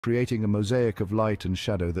creating a mosaic of light and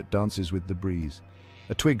shadow that dances with the breeze.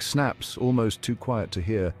 A twig snaps, almost too quiet to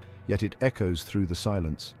hear, yet it echoes through the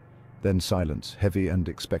silence. Then silence, heavy and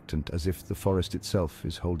expectant, as if the forest itself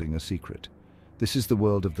is holding a secret. This is the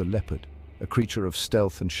world of the leopard, a creature of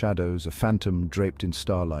stealth and shadows, a phantom draped in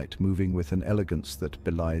starlight, moving with an elegance that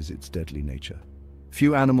belies its deadly nature.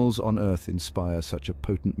 Few animals on earth inspire such a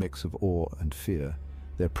potent mix of awe and fear,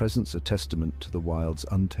 their presence a testament to the wild's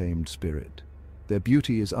untamed spirit. Their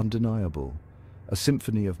beauty is undeniable, a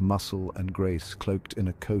symphony of muscle and grace cloaked in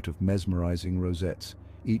a coat of mesmerizing rosettes,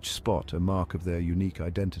 each spot a mark of their unique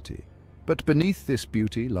identity. But beneath this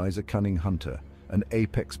beauty lies a cunning hunter, an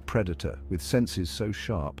apex predator with senses so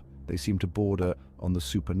sharp they seem to border on the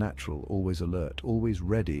supernatural, always alert, always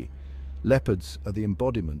ready. Leopards are the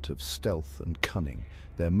embodiment of stealth and cunning,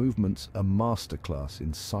 their movements a masterclass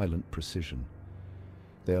in silent precision.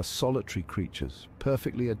 They are solitary creatures,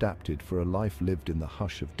 perfectly adapted for a life lived in the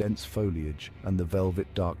hush of dense foliage and the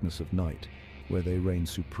velvet darkness of night, where they reign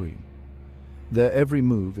supreme. Their every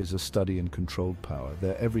move is a study in controlled power,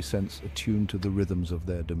 their every sense attuned to the rhythms of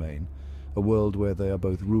their domain, a world where they are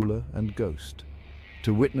both ruler and ghost.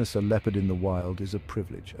 To witness a leopard in the wild is a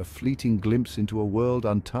privilege, a fleeting glimpse into a world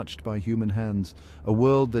untouched by human hands, a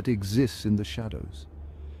world that exists in the shadows.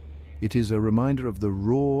 It is a reminder of the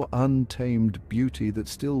raw, untamed beauty that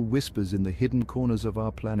still whispers in the hidden corners of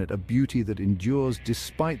our planet, a beauty that endures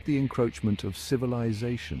despite the encroachment of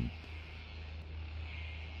civilization.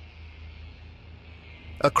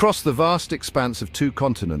 Across the vast expanse of 2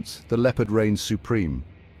 continents, the leopard reigns supreme,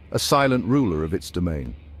 a silent ruler of its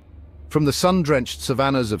domain. From the sun-drenched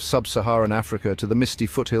savannahs of sub-Saharan Africa to the misty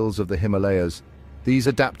foothills of the Himalayas, these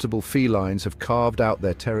adaptable felines have carved out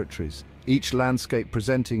their territories, each landscape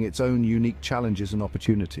presenting its own unique challenges and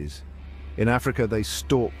opportunities. In Africa, they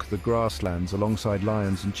stalk the grasslands alongside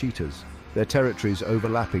lions and cheetahs, their territories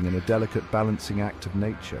overlapping in a delicate balancing act of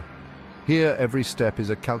nature. Here, every step is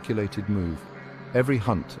a calculated move, every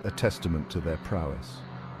hunt a testament to their prowess.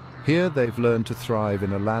 Here, they've learned to thrive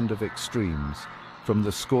in a land of extremes, from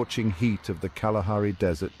the scorching heat of the Kalahari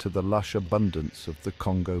Desert to the lush abundance of the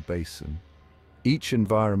Congo Basin. Each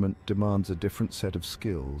environment demands a different set of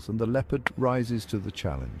skills, and the leopard rises to the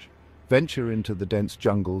challenge. Venture into the dense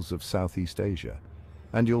jungles of Southeast Asia,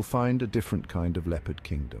 and you'll find a different kind of leopard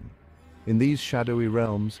kingdom. In these shadowy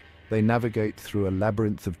realms, they navigate through a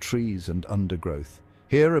labyrinth of trees and undergrowth.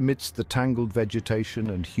 Here, amidst the tangled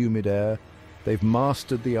vegetation and humid air, they've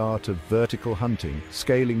mastered the art of vertical hunting,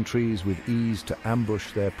 scaling trees with ease to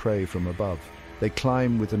ambush their prey from above. They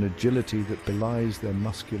climb with an agility that belies their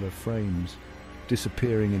muscular frames,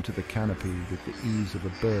 disappearing into the canopy with the ease of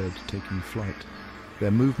a bird taking flight.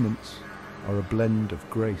 Their movements are a blend of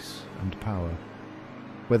grace and power.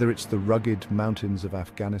 Whether it's the rugged mountains of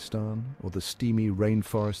Afghanistan or the steamy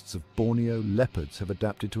rainforests of Borneo, leopards have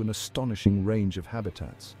adapted to an astonishing range of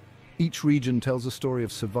habitats. Each region tells a story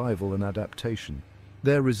of survival and adaptation.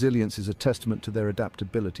 Their resilience is a testament to their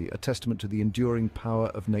adaptability, a testament to the enduring power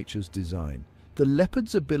of nature's design. The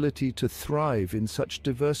leopard's ability to thrive in such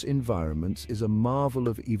diverse environments is a marvel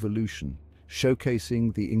of evolution,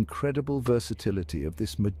 showcasing the incredible versatility of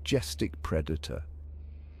this majestic predator.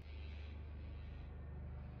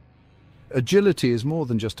 Agility is more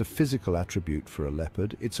than just a physical attribute for a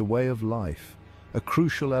leopard, it's a way of life, a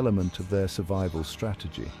crucial element of their survival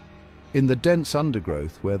strategy. In the dense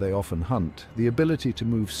undergrowth where they often hunt, the ability to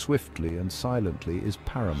move swiftly and silently is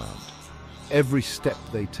paramount. Every step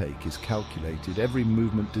they take is calculated, every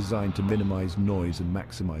movement designed to minimize noise and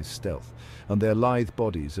maximize stealth, and their lithe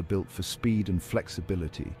bodies are built for speed and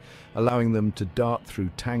flexibility, allowing them to dart through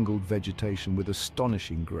tangled vegetation with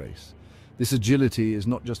astonishing grace. This agility is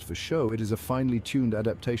not just for show, it is a finely tuned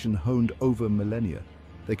adaptation honed over millennia.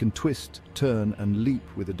 They can twist, turn, and leap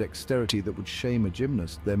with a dexterity that would shame a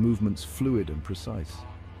gymnast, their movements fluid and precise.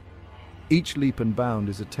 Each leap and bound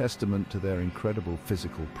is a testament to their incredible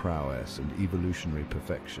physical prowess and evolutionary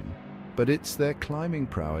perfection, but it's their climbing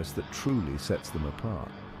prowess that truly sets them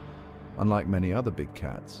apart. Unlike many other big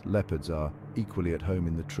cats, leopards are equally at home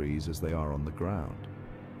in the trees as they are on the ground.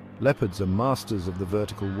 Leopards are masters of the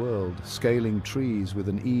vertical world, scaling trees with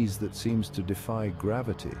an ease that seems to defy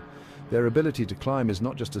gravity. Their ability to climb is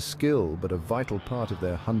not just a skill, but a vital part of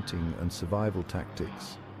their hunting and survival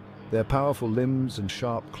tactics. Their powerful limbs and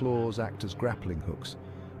sharp claws act as grappling hooks,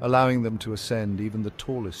 allowing them to ascend even the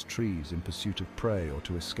tallest trees in pursuit of prey or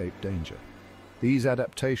to escape danger. These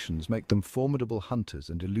adaptations make them formidable hunters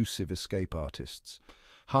and elusive escape artists.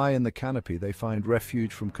 High in the canopy, they find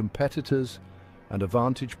refuge from competitors and a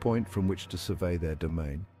vantage point from which to survey their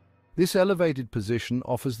domain. This elevated position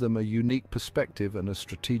offers them a unique perspective and a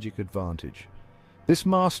strategic advantage. This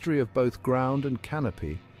mastery of both ground and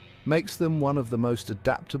canopy makes them one of the most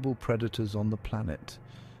adaptable predators on the planet.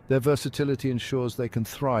 Their versatility ensures they can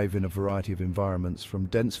thrive in a variety of environments, from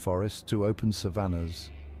dense forests to open savannas.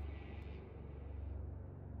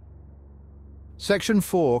 Section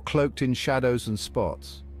 4, cloaked in shadows and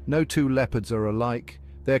spots. No two leopards are alike.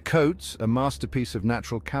 Their coats, a masterpiece of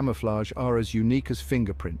natural camouflage, are as unique as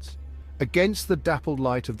fingerprints. Against the dappled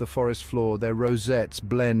light of the forest floor, their rosettes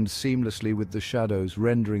blend seamlessly with the shadows,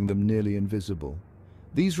 rendering them nearly invisible.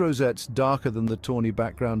 These rosettes, darker than the tawny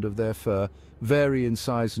background of their fur, vary in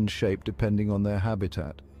size and shape depending on their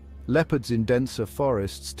habitat. Leopards in denser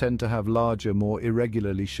forests tend to have larger, more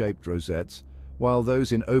irregularly shaped rosettes, while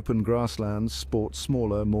those in open grasslands sport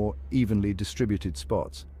smaller, more evenly distributed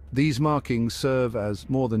spots. These markings serve as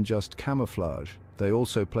more than just camouflage. They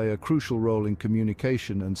also play a crucial role in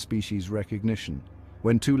communication and species recognition.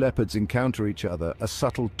 When two leopards encounter each other, a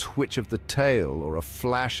subtle twitch of the tail or a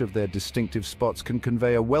flash of their distinctive spots can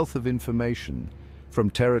convey a wealth of information,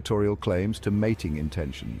 from territorial claims to mating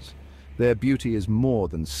intentions. Their beauty is more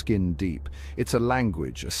than skin deep. It's a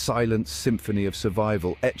language, a silent symphony of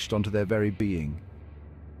survival etched onto their very being.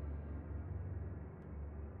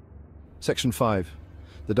 Section 5.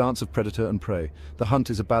 The dance of predator and prey. The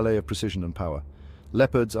hunt is a ballet of precision and power.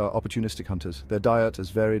 Leopards are opportunistic hunters, their diet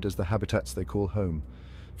as varied as the habitats they call home.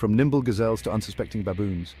 From nimble gazelles to unsuspecting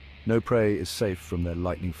baboons, no prey is safe from their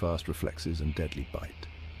lightning-fast reflexes and deadly bite.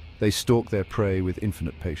 They stalk their prey with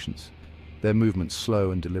infinite patience, their movements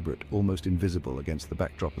slow and deliberate, almost invisible against the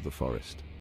backdrop of the forest.